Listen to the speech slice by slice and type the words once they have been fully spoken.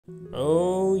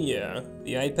Oh yeah,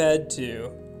 the iPad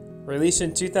 2. Released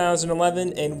in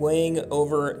 2011 and weighing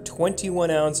over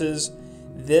 21 ounces,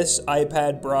 this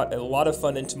iPad brought a lot of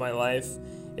fun into my life.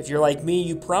 If you're like me,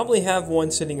 you probably have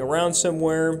one sitting around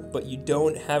somewhere, but you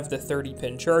don't have the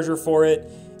 30-pin charger for it.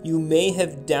 You may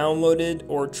have downloaded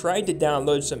or tried to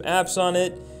download some apps on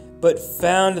it, but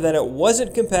found that it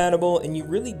wasn't compatible and you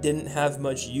really didn't have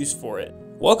much use for it.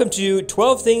 Welcome to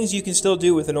 12 things you can still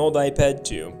do with an old iPad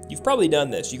 2. You've probably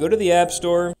done this. You go to the App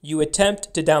Store, you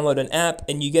attempt to download an app,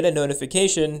 and you get a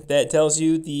notification that tells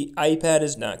you the iPad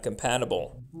is not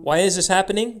compatible. Why is this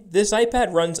happening? This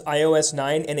iPad runs iOS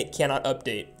 9 and it cannot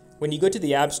update. When you go to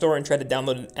the App Store and try to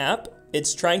download an app,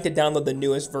 it's trying to download the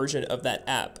newest version of that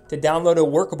app. To download a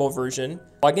workable version,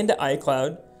 log into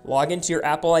iCloud, log into your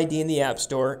Apple ID in the App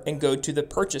Store, and go to the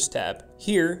Purchase tab.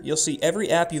 Here, you'll see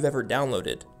every app you've ever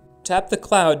downloaded. Tap the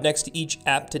cloud next to each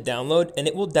app to download, and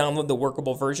it will download the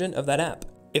workable version of that app.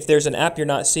 If there's an app you're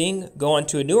not seeing, go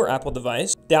onto a newer Apple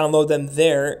device, download them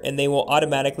there, and they will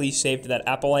automatically save to that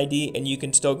Apple ID, and you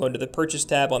can still go into the Purchase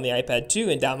tab on the iPad 2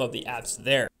 and download the apps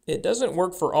there. It doesn't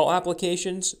work for all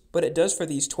applications, but it does for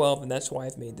these 12, and that's why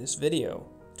I've made this video.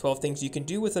 12 things you can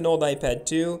do with an old iPad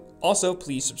 2. Also,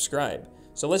 please subscribe.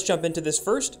 So let's jump into this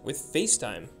first with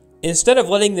FaceTime. Instead of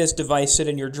letting this device sit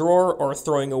in your drawer or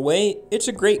throwing away, it's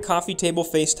a great coffee table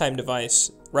FaceTime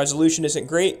device. Resolution isn't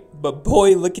great, but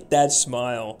boy, look at that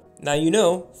smile. Now you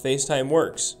know FaceTime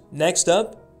works. Next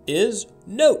up is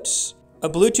Notes. A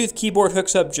Bluetooth keyboard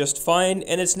hooks up just fine,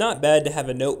 and it's not bad to have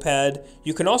a notepad.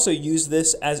 You can also use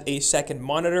this as a second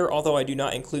monitor, although I do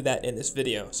not include that in this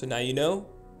video. So now you know,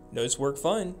 Notes work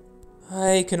fine.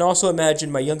 I can also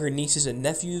imagine my younger nieces and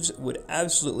nephews would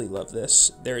absolutely love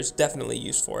this. There is definitely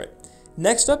use for it.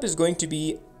 Next up is going to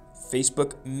be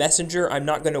Facebook Messenger. I'm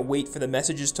not going to wait for the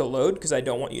messages to load because I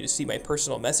don't want you to see my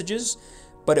personal messages,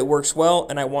 but it works well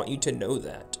and I want you to know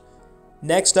that.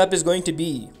 Next up is going to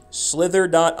be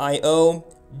Slither.io.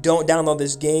 Don't download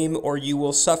this game or you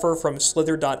will suffer from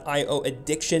Slither.io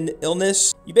addiction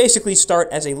illness. You basically start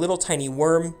as a little tiny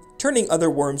worm, turning other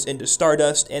worms into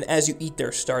stardust, and as you eat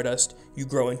their stardust, you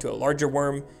grow into a larger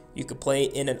worm. You can play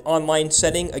in an online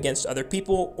setting against other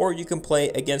people, or you can play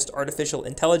against artificial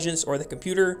intelligence or the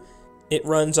computer. It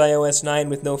runs iOS 9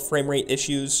 with no frame rate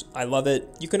issues. I love it.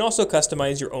 You can also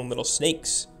customize your own little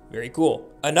snakes. Very cool.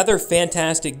 Another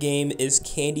fantastic game is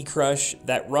Candy Crush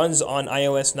that runs on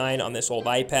iOS 9 on this old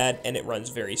iPad, and it runs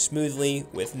very smoothly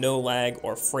with no lag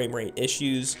or frame rate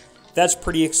issues. That's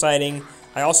pretty exciting.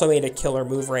 I also made a killer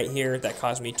move right here that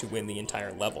caused me to win the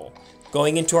entire level.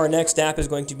 Going into our next app is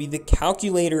going to be the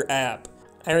Calculator app.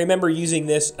 I remember using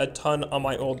this a ton on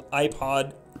my old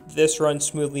iPod. This runs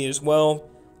smoothly as well.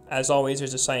 As always,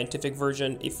 there's a scientific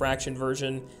version, a fraction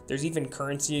version, there's even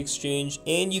currency exchange,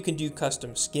 and you can do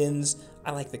custom skins.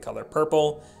 I like the color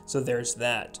purple, so there's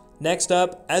that. Next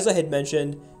up, as I had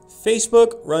mentioned,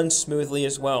 Facebook runs smoothly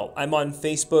as well. I'm on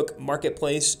Facebook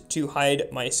Marketplace to hide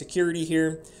my security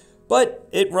here, but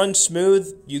it runs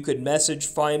smooth. You could message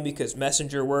fine because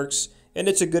Messenger works, and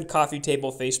it's a good coffee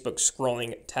table Facebook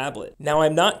scrolling tablet. Now,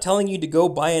 I'm not telling you to go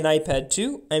buy an iPad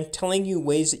 2. I'm telling you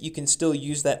ways that you can still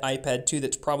use that iPad 2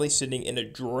 that's probably sitting in a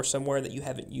drawer somewhere that you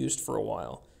haven't used for a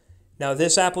while. Now,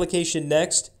 this application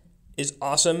next is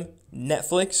awesome.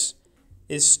 Netflix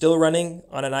is still running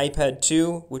on an iPad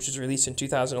 2, which was released in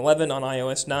 2011 on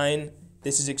iOS 9.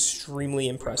 This is extremely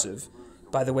impressive.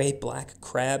 By the way, Black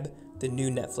Crab, the new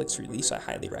Netflix release, I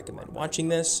highly recommend watching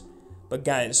this. But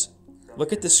guys,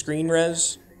 look at the screen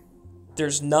res.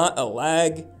 There's not a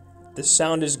lag. The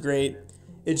sound is great.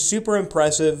 It's super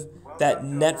impressive that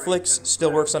Netflix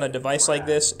still works on a device like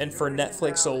this, and for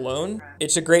Netflix alone,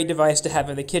 it's a great device to have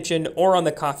in the kitchen or on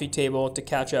the coffee table to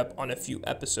catch up on a few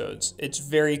episodes. It's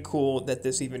very cool that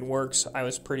this even works. I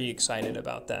was pretty excited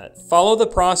about that. Follow the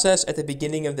process at the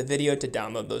beginning of the video to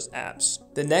download those apps.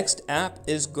 The next app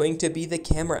is going to be the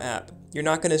camera app. You're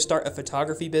not going to start a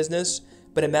photography business,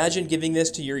 but imagine giving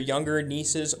this to your younger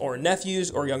nieces or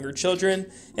nephews or younger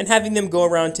children and having them go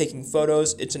around taking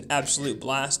photos. It's an absolute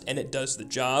blast and it does the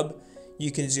job. You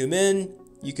can zoom in,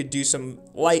 you could do some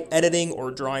light editing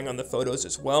or drawing on the photos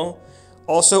as well.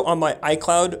 Also on my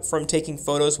iCloud from taking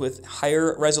photos with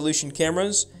higher resolution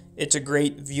cameras, it's a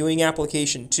great viewing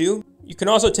application too. You can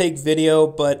also take video,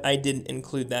 but I didn't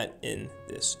include that in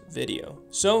this video.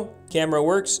 So camera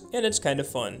works and it's kind of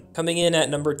fun. Coming in at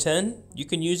number 10, you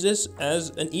can use this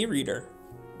as an e-reader.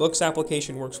 Books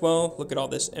application works well. Look at all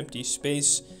this empty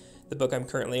space. The book I'm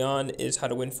currently on is How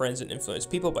to Win Friends and Influence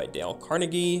People by Dale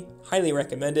Carnegie. Highly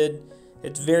recommended.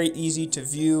 It's very easy to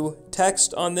view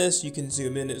text on this. You can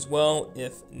zoom in as well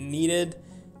if needed.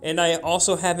 And I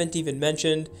also haven't even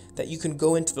mentioned that you can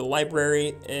go into the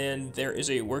library and there is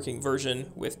a working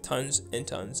version with tons and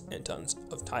tons and tons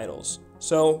of titles.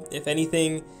 So if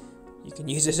anything, you can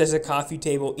use this as a coffee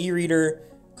table e-reader.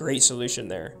 Great solution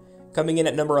there. Coming in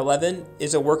at number 11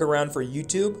 is a workaround for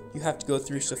YouTube. You have to go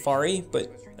through Safari,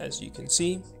 but as you can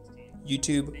see,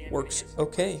 YouTube works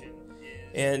okay.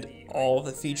 And all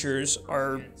the features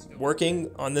are working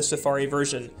on the Safari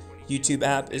version. YouTube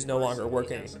app is no longer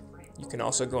working. You can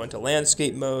also go into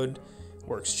landscape mode,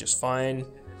 works just fine.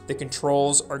 The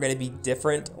controls are going to be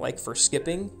different, like for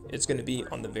skipping, it's going to be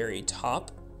on the very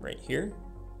top right here.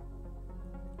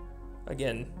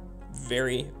 Again,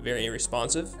 very, very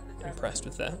responsive. Impressed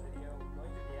with that.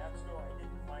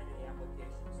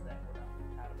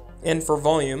 And for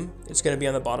volume, it's going to be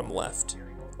on the bottom left.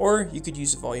 Or you could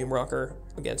use a volume rocker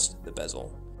against the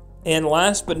bezel. And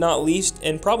last but not least,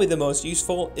 and probably the most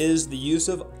useful, is the use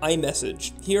of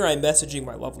iMessage. Here I'm messaging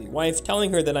my lovely wife,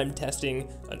 telling her that I'm testing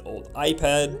an old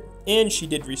iPad, and she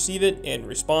did receive it and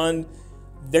respond.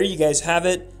 There you guys have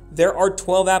it. There are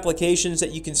 12 applications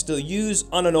that you can still use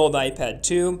on an old iPad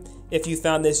too. If you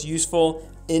found this useful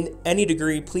in any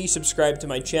degree, please subscribe to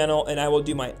my channel, and I will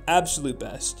do my absolute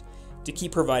best to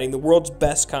keep providing the world's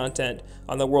best content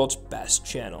on the world's best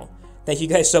channel. Thank you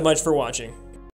guys so much for watching.